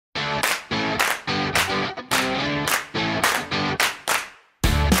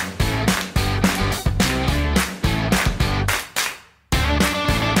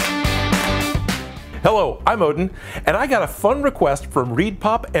Hello, I'm Odin, and I got a fun request from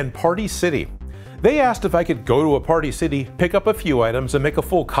ReedPop and Party City. They asked if I could go to a Party City, pick up a few items, and make a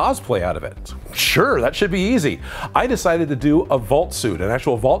full cosplay out of it. Sure, that should be easy. I decided to do a vault suit, an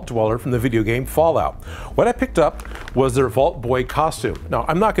actual vault dweller from the video game Fallout. What I picked up was their Vault Boy costume. Now,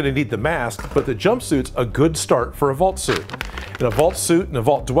 I'm not going to need the mask, but the jumpsuit's a good start for a vault suit. And a vault suit and a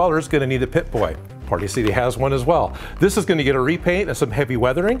vault dweller is going to need a Pit Boy. Party City has one as well. This is going to get a repaint and some heavy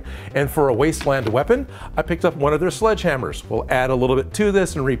weathering, and for a wasteland weapon, I picked up one of their sledgehammers. We'll add a little bit to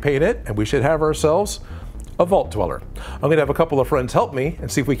this and repaint it, and we should have ourselves a vault dweller. I'm going to have a couple of friends help me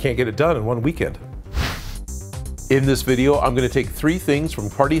and see if we can't get it done in one weekend. In this video, I'm going to take 3 things from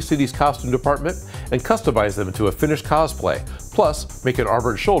Party City's costume department and customize them into a finished cosplay, plus make an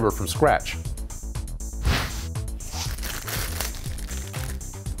armored shoulder from scratch.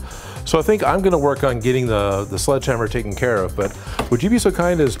 So I think I'm going to work on getting the sledgehammer taken care of, but would you be so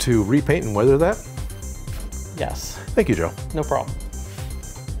kind as to repaint and weather that? Yes. Thank you, Joe. No problem.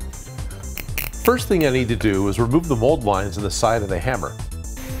 First thing I need to do is remove the mold lines in the side of the hammer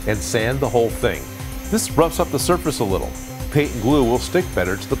and sand the whole thing. This roughs up the surface a little. Paint and glue will stick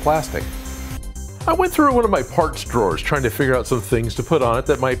better to the plastic. I went through one of my parts drawers trying to figure out some things to put on it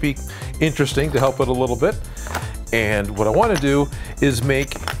that might be interesting to help it a little bit. And what I want to do is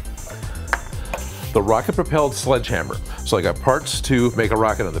make the rocket-propelled sledgehammer. So I got parts to make a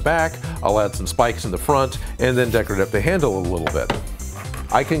rocket on the back, I'll add some spikes in the front, and then decorate up the handle a little bit.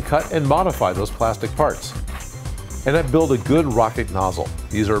 I can cut and modify those plastic parts. And I build a good rocket nozzle.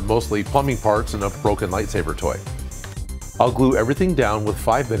 These are mostly plumbing parts and a broken lightsaber toy. I'll glue everything down with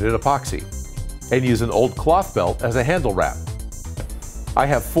 5-minute epoxy and use an old cloth belt as a handle wrap. I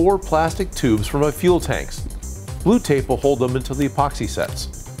have 4 plastic tubes for my fuel tanks. Blue tape will hold them until the epoxy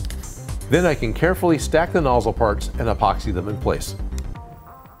sets. Then I can carefully stack the nozzle parts and epoxy them in place.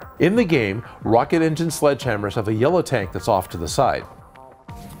 In the game, rocket engine sledgehammers have a yellow tank that's off to the side.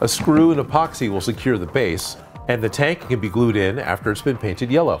 A screw and epoxy will secure the base, and the tank can be glued in after it's been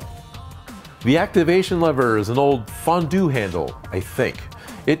painted yellow. The activation lever is an old fondue handle, I think.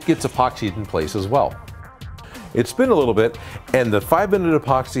 It gets epoxied in place as well. It's been a little bit, and the 5-minute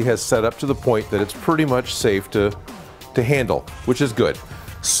epoxy has set up to the point that it's pretty much safe to handle, which is good.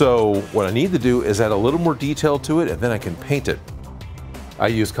 So what I need to do is add a little more detail to it, and then I can paint it. I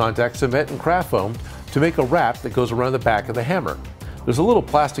use contact cement and craft foam to make a wrap that goes around the back of the hammer. There's a little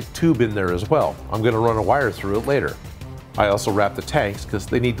plastic tube in there as well. I'm going to run a wire through it later. I also wrap the tanks because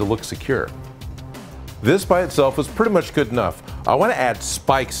they need to look secure. This by itself is pretty much good enough. I want to add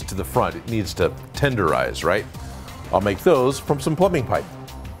spikes to the front. It needs to tenderize, right? I'll make those from some plumbing pipe.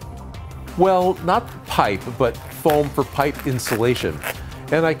 Well, not pipe, but foam for pipe insulation.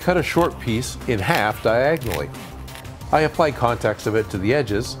 And I cut a short piece in half diagonally. I apply contact cement to the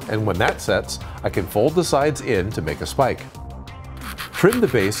edges, and when that sets, I can fold the sides in to make a spike. Trim the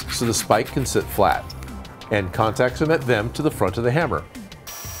base so the spike can sit flat, and contact cement them to the front of the hammer.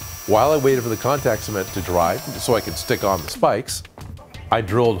 While I waited for the contact cement to dry so I could stick on the spikes, I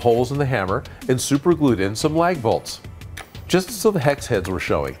drilled holes in the hammer and super glued in some lag bolts, just so the hex heads were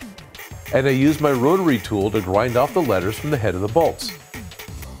showing. And I used my rotary tool to grind off the letters from the head of the bolts.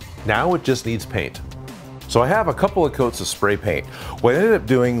 Now it just needs paint. So I have a couple of coats of spray paint. What I ended up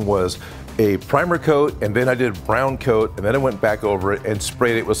doing was a primer coat, and then I did a brown coat, and then I went back over it and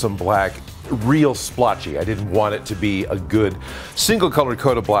sprayed it with some black, real splotchy. I didn't want it to be a good single color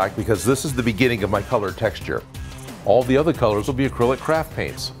coat of black because this is the beginning of my color texture. All the other colors will be acrylic craft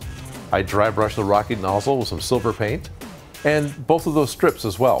paints. I dry brush the rocket nozzle with some silver paint, and both of those strips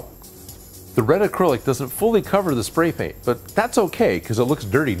as well. The red acrylic doesn't fully cover the spray paint, but that's okay because it looks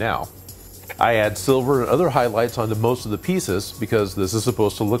dirty now. I add silver and other highlights onto most of the pieces because this is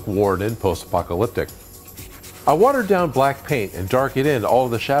supposed to look worn and post-apocalyptic. I watered down black paint and darken in all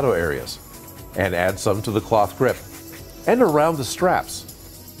of the shadow areas, and add some to the cloth grip, and around the straps.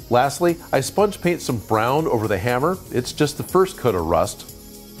 Lastly, I sponge paint some brown over the hammer. It's just the first coat of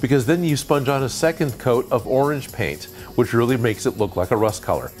rust, because then you sponge on a second coat of orange paint, which really makes it look like a rust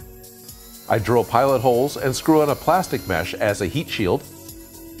color. I drill pilot holes and screw on a plastic mesh as a heat shield,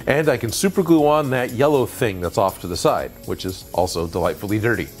 and I can super glue on that yellow thing that's off to the side, which is also delightfully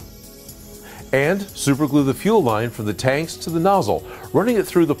dirty. And super glue the fuel line from the tanks to the nozzle, running it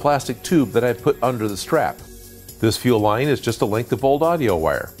through the plastic tube that I put under the strap. This fuel line is just a length of old audio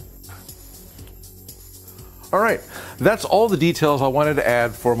wire. Alright, that's all the details I wanted to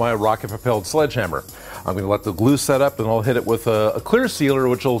add for my rocket-propelled sledgehammer. I'm going to let the glue set up and I'll hit it with a clear sealer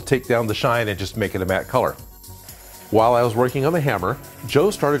which will take down the shine and just make it a matte color. While I was working on the hammer,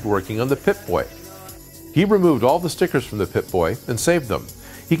 Joe started working on the Pip Boy. He removed all the stickers from the Pip Boy and saved them.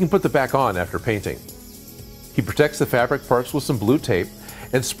 he can put the back on after painting. He protects the fabric parts with some blue tape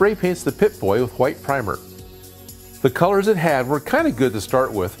and spray paints the Pip-Boy with white primer. The colors it had were kind of good to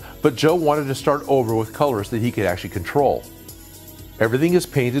start with, but Joe wanted to start over with colors that he could actually control. Everything is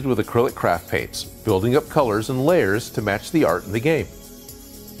painted with acrylic craft paints, building up colors and layers to match the art in the game.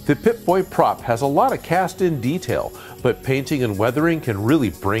 The Pip-Boy prop has a lot of cast-in detail, but painting and weathering can really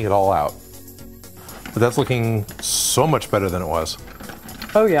bring it all out. But that's looking so much better than it was.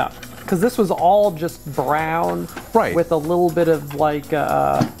 Oh yeah, because this was all just brown, right, with a little bit of like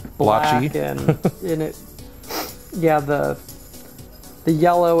black blotchy and in it. Yeah, the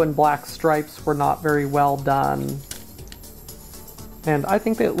yellow and black stripes were not very well done, and I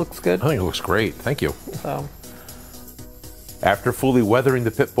think that it looks good. I think it looks great. Thank you. So, after fully weathering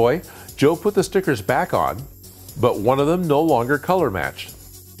the Pip-Boy, Joe put the stickers back on, but one of them no longer color matched.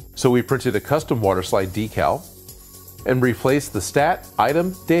 So we printed a custom waterslide decal and replaced the stat,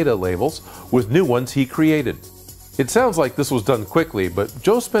 item, data labels with new ones he created. It sounds like this was done quickly, but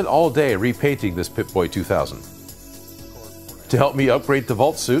Joe spent all day repainting this Pip-Boy 2000. To help me upgrade the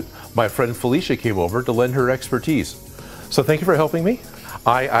vault suit, my friend Felicia came over to lend her expertise. So thank you for helping me.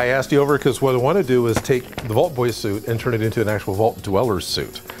 I asked you over because what I want to do is take the Vault Boy suit and turn it into an actual Vault Dweller's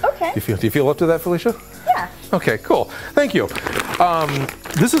suit. Okay. Do you feel up to that, Felicia? Yeah. Okay, cool. Thank you.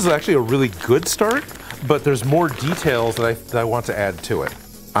 This is actually a really good start, but there's more details that I want to add to it.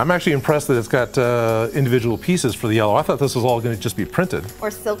 I'm actually impressed that it's got individual pieces for the yellow. I thought this was all going to just be printed. Or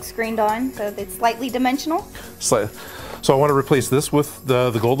silk screened on, so it's slightly dimensional. So I want to replace this with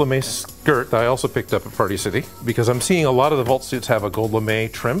the gold lame skirt that I also picked up at Party City, because I'm seeing a lot of the vault suits have a gold lame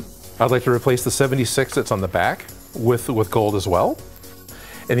trim. I'd like to replace the 76 that's on the back with gold as well.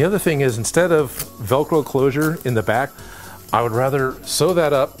 And the other thing is, instead of Velcro closure in the back, I would rather sew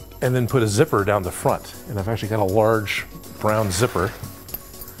that up and then put a zipper down the front. And I've actually got a large brown zipper.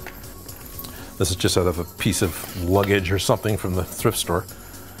 This is just out of a piece of luggage or something from the thrift store.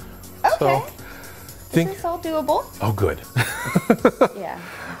 Okay. So, this is all doable. Oh, good. Yeah.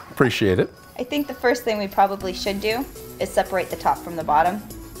 Appreciate it. I think the first thing we probably should do is separate the top from the bottom.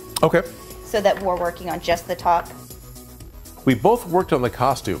 Okay. So that we're working on just the top. We both worked on the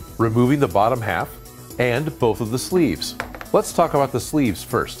costume, removing the bottom half and both of the sleeves. Let's talk about the sleeves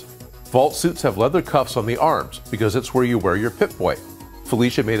first. Vault suits have leather cuffs on the arms because it's where you wear your Pip-Boy.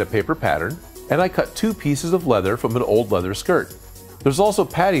 Felicia made a paper pattern, and I cut 2 pieces of leather from an old leather skirt. There's also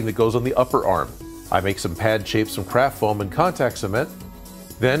padding that goes on the upper arm. I make some pad shapes from craft foam and contact cement.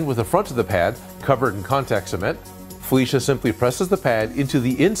 Then, with the front of the pad covered in contact cement, Felicia simply presses the pad into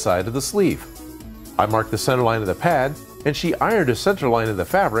the inside of the sleeve. I mark the center line of the pad, and she ironed a center line of the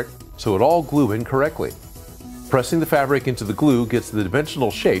fabric so it all glue in correctly. Pressing the fabric into the glue gets the dimensional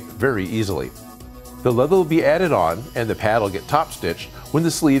shape very easily. The leather will be added on, and the pad will get top stitched when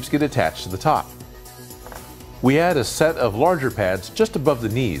the sleeves get attached to the top. We add a set of larger pads just above the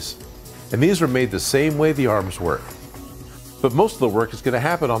knees, and these are made the same way the arms work. But most of the work is going to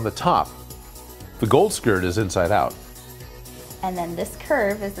happen on the top. The gold skirt is inside out. And then this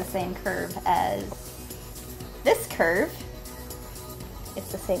curve is the same curve as this curve.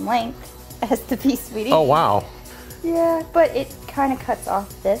 It's the same length as the piece we did. Oh, wow. Yeah, but it kind of cuts off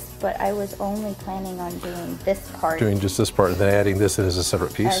this, but I was only planning on doing this part. Doing just this part and then adding this in as a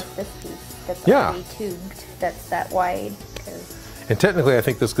separate piece. As this piece that's Yeah. already tubed, that's that wide. 'Cause And technically I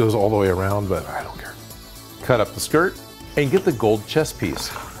think this goes all the way around, but I don't care. Cut up the skirt and get the gold chest piece.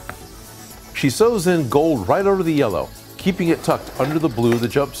 She sews in gold right over the yellow, keeping it tucked under the blue of the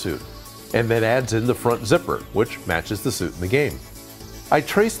jumpsuit, and then adds in the front zipper, which matches the suit in the game. I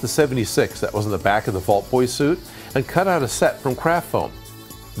traced the 76 that was on the back of the Vault Boy suit and cut out a set from craft foam.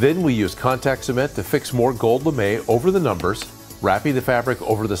 Then we used contact cement to fix more gold lame over the numbers, wrapping the fabric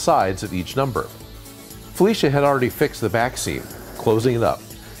over the sides of each number. Felicia had already fixed the back seam, closing it up.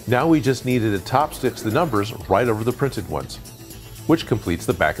 Now we just needed to top stitch the numbers right over the printed ones, which completes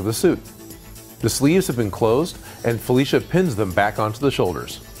the back of the suit. The sleeves have been closed, and Felicia pins them back onto the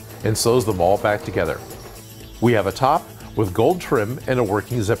shoulders and sews them all back together. We have a top with gold trim and a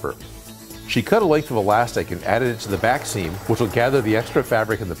working zipper. She cut a length of elastic and added it to the back seam, which will gather the extra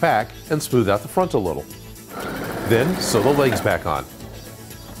fabric in the back and smooth out the front a little. Then sew the legs back on.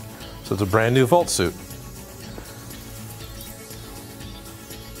 So it's a brand new vault suit.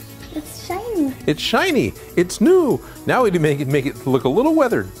 it's shiny. It's shiny. It's new. Now we make it look a little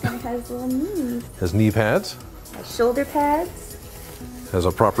weathered. And it has little knees. Has knee pads. Has shoulder pads. Has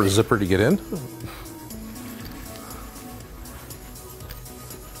a proper zipper to get in.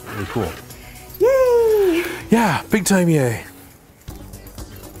 Very cool. Yay! Yeah, big time yay.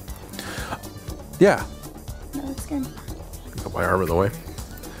 Yeah. No, that's good. Got my arm in the way.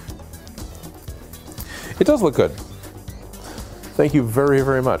 It does look good. Thank you very,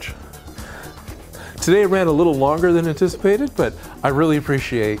 very much. Today ran a little longer than anticipated, but I really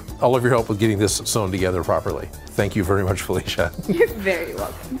appreciate all of your help with getting this sewn together properly. Thank you very much, Felicia. You're very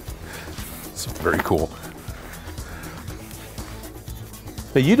welcome. It's very cool.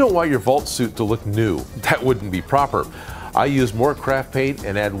 Now, you don't want your vault suit to look new. That wouldn't be proper. I use more craft paint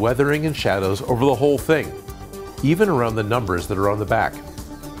and add weathering and shadows over the whole thing, even around the numbers that are on the back.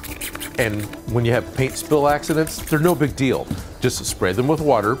 And when you have paint spill accidents, they're no big deal. Just spray them with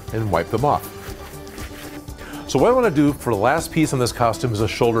water and wipe them off. So what I want to do for the last piece on this costume is a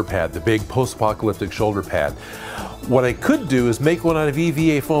shoulder pad, the big post-apocalyptic shoulder pad. What I could do is make one out of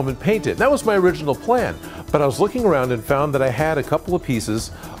EVA foam and paint it. That was my original plan, but I was looking around and found that I had a couple of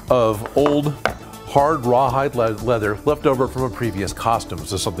pieces of old hard rawhide leather left over from a previous costume.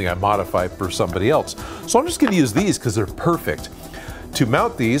 This is something I modified for somebody else. So I'm just going to use these because they're perfect. To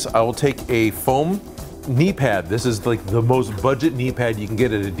mount these, I will take a foam knee pad. This is like the most budget knee pad you can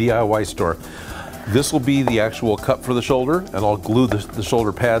get at a DIY store. This will be the actual cup for the shoulder, and I'll glue the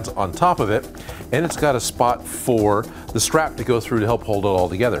shoulder pads on top of it. And it's got a spot for the strap to go through to help hold it all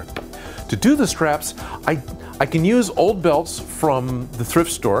together. To do the straps, I can use old belts from the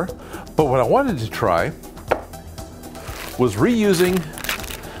thrift store, but what I wanted to try was reusing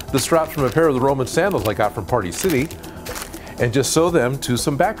the straps from a pair of the Roman sandals I got from Party City and just sew them to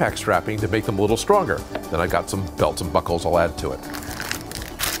some backpack strapping to make them a little stronger. Then I got some belts and buckles I'll add to it.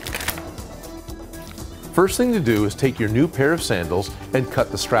 First thing to do is take your new pair of sandals and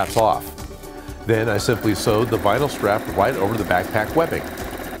cut the straps off. Then I simply sewed the vinyl strap right over the backpack webbing.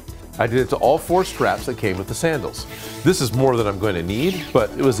 I did it to all 4 straps that came with the sandals. This is more than I'm going to need,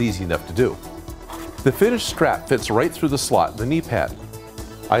 but it was easy enough to do. The finished strap fits right through the slot in the knee pad.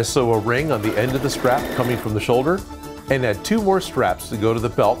 I sew a ring on the end of the strap coming from the shoulder and add 2 more straps to go to the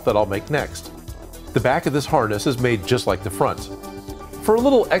belt that I'll make next. The back of this harness is made just like the front. For a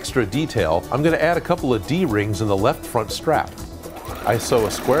little extra detail, I'm going to add a couple of D-rings in the left front strap. I sew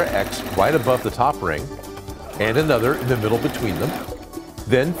a square X right above the top ring and another in the middle between them,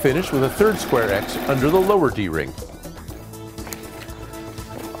 then finish with a 3rd square X under the lower D-ring.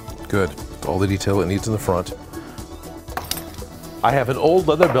 Good. All the detail it needs in the front. I have an old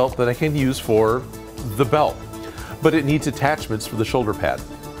leather belt that I can use for the belt, but it needs attachments for the shoulder pad.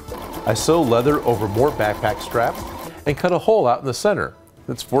 I sew leather over more backpack strap and cut a hole out in the center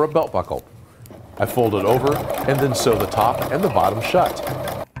that's for a belt buckle. I fold it over and then sew the top and the bottom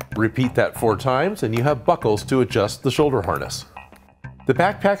shut. Repeat that 4 times and you have buckles to adjust the shoulder harness. The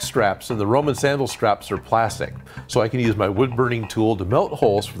backpack straps and the Roman sandal straps are plastic, so I can use my wood burning tool to melt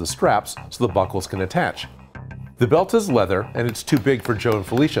holes for the straps so the buckles can attach. The belt is leather and it's too big for Joe and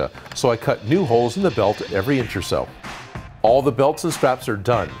Felicia, so I cut new holes in the belt every inch or so. All the belts and straps are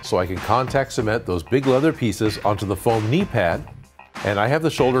done, so I can contact cement those big leather pieces onto the foam knee pad, and I have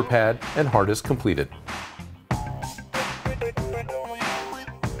the shoulder pad and harness completed.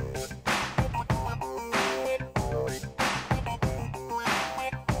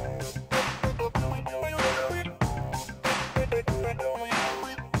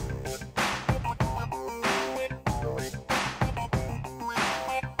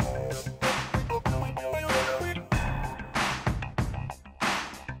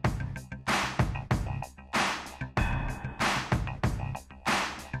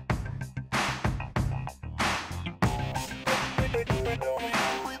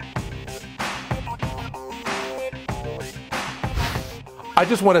 I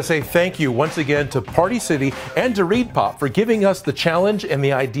just want to say thank you once again to Party City and to Reed Pop for giving us the challenge and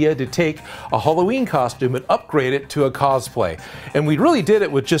the idea to take a Halloween costume and upgrade it to a cosplay. And we really did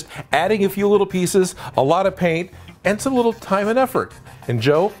it with just adding a few little pieces, a lot of paint, and some little time and effort. And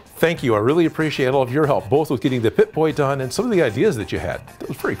Joe, thank you. I really appreciate all of your help, both with getting the Pip-Boy done and some of the ideas that you had. It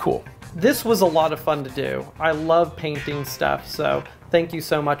was pretty cool. This was a lot of fun to do. I love painting stuff, so thank you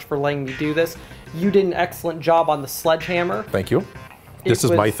so much for letting me do this. You did an excellent job on the sledgehammer. Thank you. This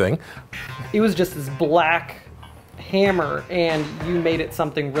is my thing. It was just this black hammer, and you made it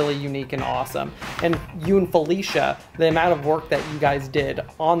something really unique and awesome. And you and Felicia, the amount of work that you guys did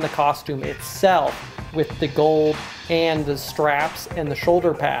on the costume itself with the gold and the straps and the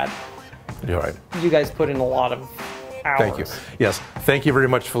shoulder pad. You're right. You guys put in a lot of hours. Thank you. Yes, thank you very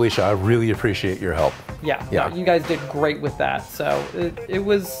much, Felicia. I really appreciate your help. Yeah, you guys did great with that. So it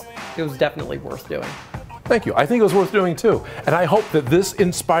was definitely worth doing. Thank you. I think it was worth doing too. And I hope that this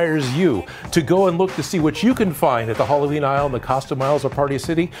inspires you to go and look to see what you can find at the Halloween aisle and the costume aisles of Party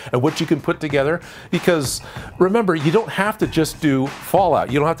City and what you can put together. Because remember, you don't have to just do Fallout.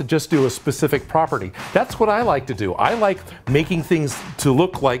 You don't have to just do a specific property. That's what I like to do. I like making things to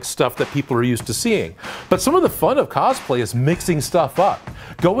look like stuff that people are used to seeing. But some of the fun of cosplay is mixing stuff up.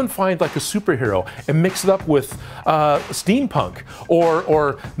 Go and find like a superhero and mix it up with steampunk,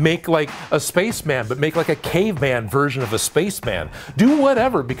 or make like a spaceman, but make like a caveman version of a spaceman. Do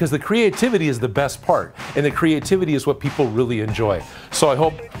whatever, because the creativity is the best part, and the creativity is what people really enjoy. So I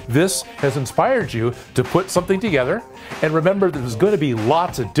hope this has inspired you to put something together, and remember that there's going to be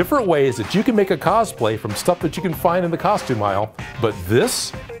lots of different ways that you can make a cosplay from stuff that you can find in the costume aisle, but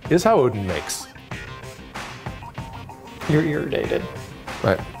this is how Odin makes. You're irritated.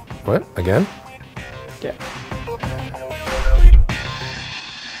 Right. What? Again? Yeah.